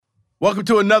Welcome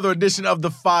to another edition of the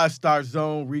 5-Star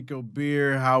Zone. Rico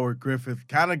Beer, Howard Griffith,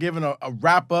 kind of giving a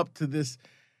wrap-up to this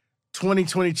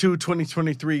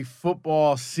 2022-2023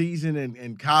 football season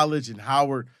in college. And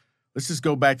Howard, let's just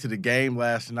go back to the game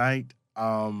last night.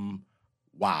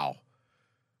 Wow.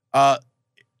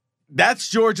 That's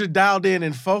Georgia dialed in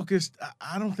and focused.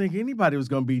 I don't think anybody was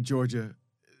going to beat Georgia.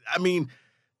 I mean,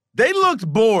 they looked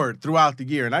bored throughout the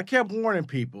year, and I kept warning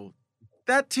people,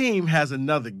 that team has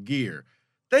another gear.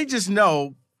 They just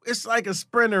know it's like a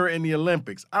sprinter in the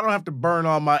Olympics. I don't have to burn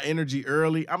all my energy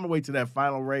early. I'm going to wait till that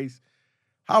final race.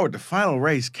 Howard, the final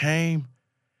race came.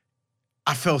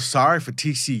 I felt sorry for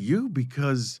TCU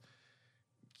because,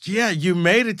 yeah, you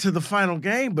made it to the final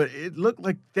game, but it looked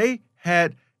like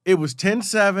it was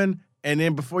 10-7, and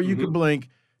then before you could blink,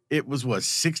 it was,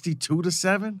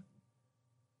 62-7?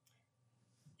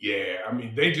 Yeah, I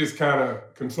mean, they just kind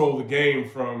of control the game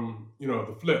from,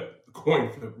 the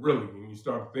coin flip, really, when you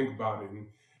start to think about it. And,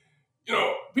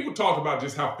 people talk about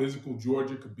just how physical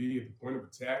Georgia could be at the point of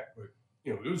attack, but,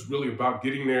 it was really about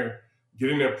getting their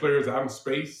players out in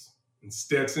space, and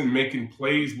Stetson making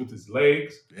plays with his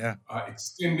legs,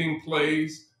 extending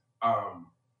plays,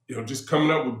 just coming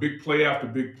up with big play after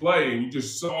big play. And you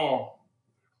just saw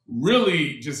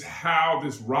really just how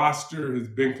this roster has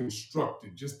been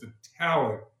constructed, just the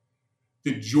talent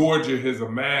that Georgia has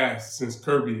amassed since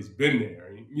Kirby has been there.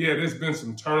 Yeah, there's been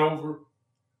some turnover,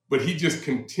 but he just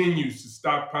continues to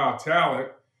stockpile talent.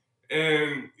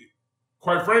 And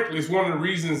quite frankly, it's one of the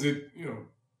reasons that,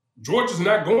 Georgia's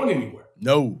not going anywhere.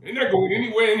 No. They're not going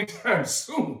anywhere anytime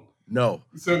soon. No.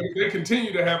 So they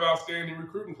continue to have outstanding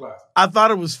recruiting classes. I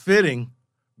thought it was fitting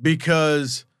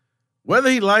because whether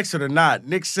he likes it or not,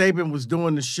 Nick Saban was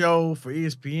doing the show for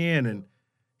ESPN, and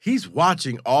he's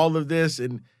watching all of this,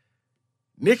 and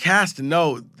Nick has to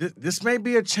know this may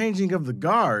be a changing of the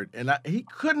guard, and he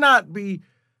could not be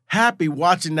happy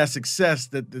watching that success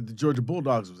that the Georgia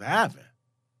Bulldogs was having.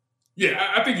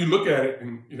 Yeah, I think you look at it,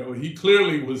 and he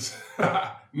clearly was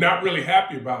not really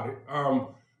happy about it.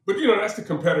 But that's the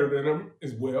competitor in him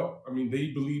as well. I mean,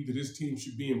 they believe that his team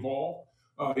should be involved.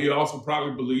 He also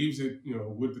probably believes that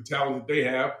with the talent that they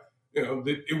have,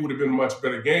 that it would have been a much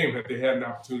better game had they had an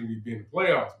opportunity to be in the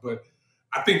playoffs. But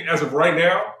I think as of right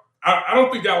now, I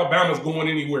don't think Alabama's going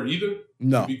anywhere either,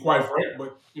 no, to be quite frank.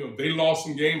 But, they lost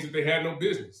some games that they had no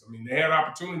business. I mean, they had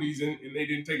opportunities and they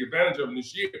didn't take advantage of them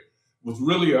this year. It was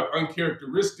really an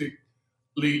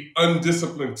uncharacteristically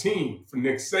undisciplined team for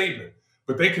Nick Saban.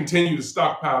 But they continue to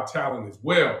stockpile talent as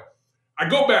well. I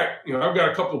go back, I've got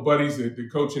a couple of buddies that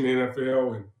coach in the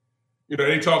NFL, and,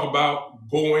 they talk about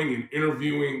going and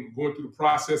interviewing, going through the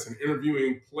process and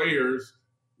interviewing players,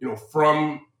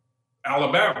 from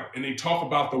Alabama, and they talk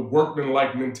about the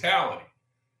workmanlike mentality.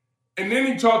 And then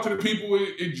he talked to the people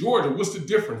in Georgia. What's the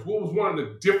difference? What was one of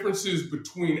the differences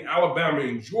between Alabama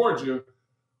and Georgia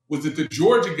was that the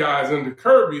Georgia guys under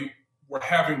Kirby were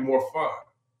having more fun.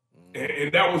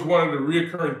 And that was one of the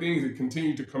reoccurring things that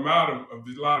continued to come out of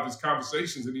a lot of his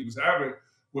conversations that he was having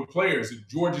with players. That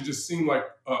Georgia just seemed like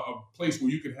a place where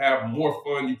you could have more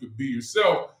fun, you could be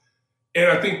yourself.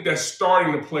 And I think that's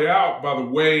starting to play out by the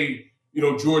way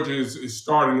Georgia is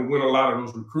starting to win a lot of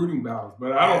those recruiting battles.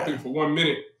 But I don't think for 1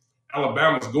 minute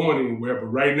Alabama's going anywhere. But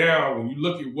right now, when you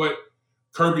look at what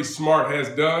Kirby Smart has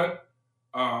done,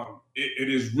 it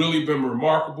has really been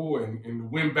remarkable. And to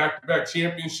win back-to-back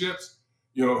championships,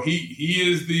 he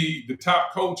is the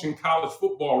top coach in college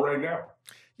football right now.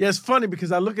 Yeah, it's funny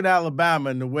because I look at Alabama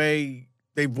and the way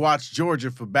they've watched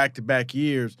Georgia for back-to-back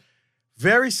years,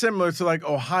 very similar to like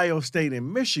Ohio State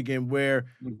and Michigan, where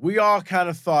we all kind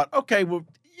of thought, okay, well,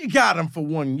 you got them for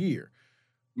 1 year.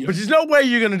 Yeah. But there's no way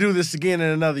you're going to do this again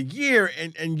in another year,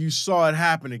 and you saw it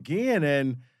happen again.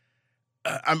 And,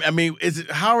 I mean,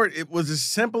 Howard, it was as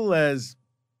simple as,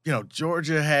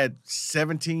 Georgia had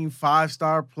 17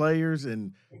 5-star players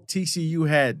and TCU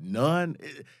had none.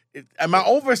 Am I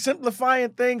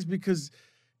oversimplifying things? Because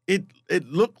it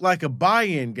looked like a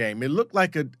buy-in game. It looked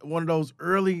like one of those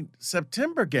early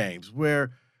September games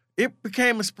where it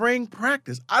became a spring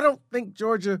practice. I don't think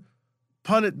Georgia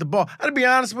punted the ball. And to be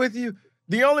honest with you,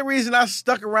 the only reason I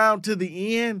stuck around to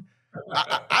the end,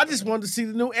 I just wanted to see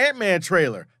the new Ant-Man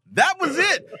trailer. That was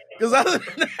it. Because other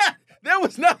than that, there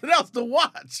was nothing else to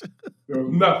watch. There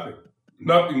was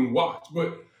nothing to watch.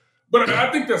 But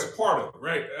I think that's part of it,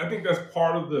 right? I think that's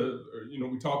part of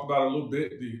we talked about it a little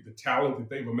bit, the talent that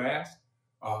they've amassed.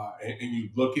 And you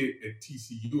look at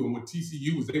TCU and what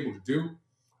TCU was able to do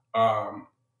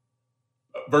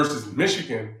versus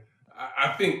Michigan,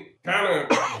 I think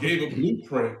kind of gave a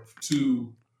blueprint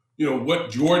to, what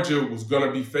Georgia was going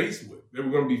to be faced with. They were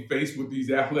going to be faced with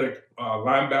these athletic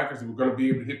linebackers that were going to be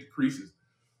able to hit the creases.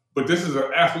 But this is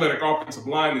an athletic offensive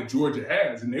line that Georgia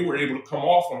has, and they were able to come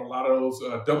off on a lot of those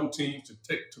double teams to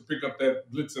pick up that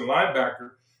blitzing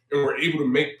linebacker, and were able to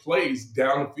make plays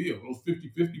down the field. Those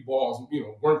 50-50 balls,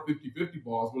 weren't 50-50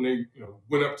 balls when they,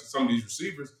 went up to some of these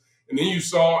receivers. And then you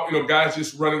saw, guys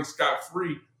just running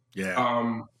scot-free,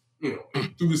 through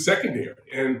the secondary.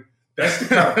 And that's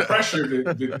the kind of pressure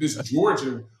that this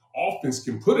Georgia offense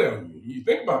can put on you. You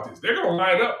think about this. They're going to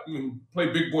line up and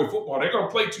play big boy football. They're going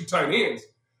to play 2 tight ends.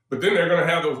 But then they're going to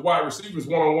have those wide receivers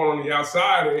one-on-one on the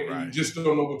outside, and you just don't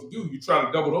know what to do. You try to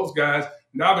double those guys.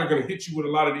 Now they're going to hit you with a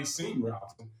lot of these seam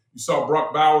routes. You saw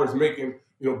Brock Bowers making,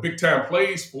 big-time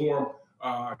plays for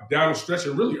him down the stretch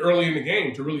and really early in the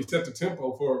game to really set the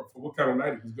tempo for what kind of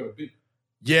night it was going to be.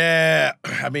 Yeah,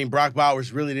 I mean, Brock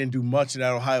Bowers really didn't do much in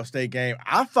that Ohio State game.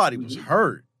 I thought he was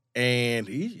hurt, and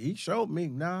he showed me,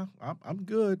 nah, I'm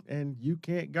good, and you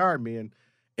can't guard me. And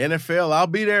NFL, I'll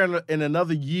be there in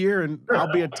another year, and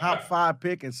I'll be a top 5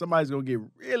 pick, and somebody's going to get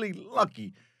really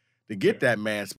lucky to get that man.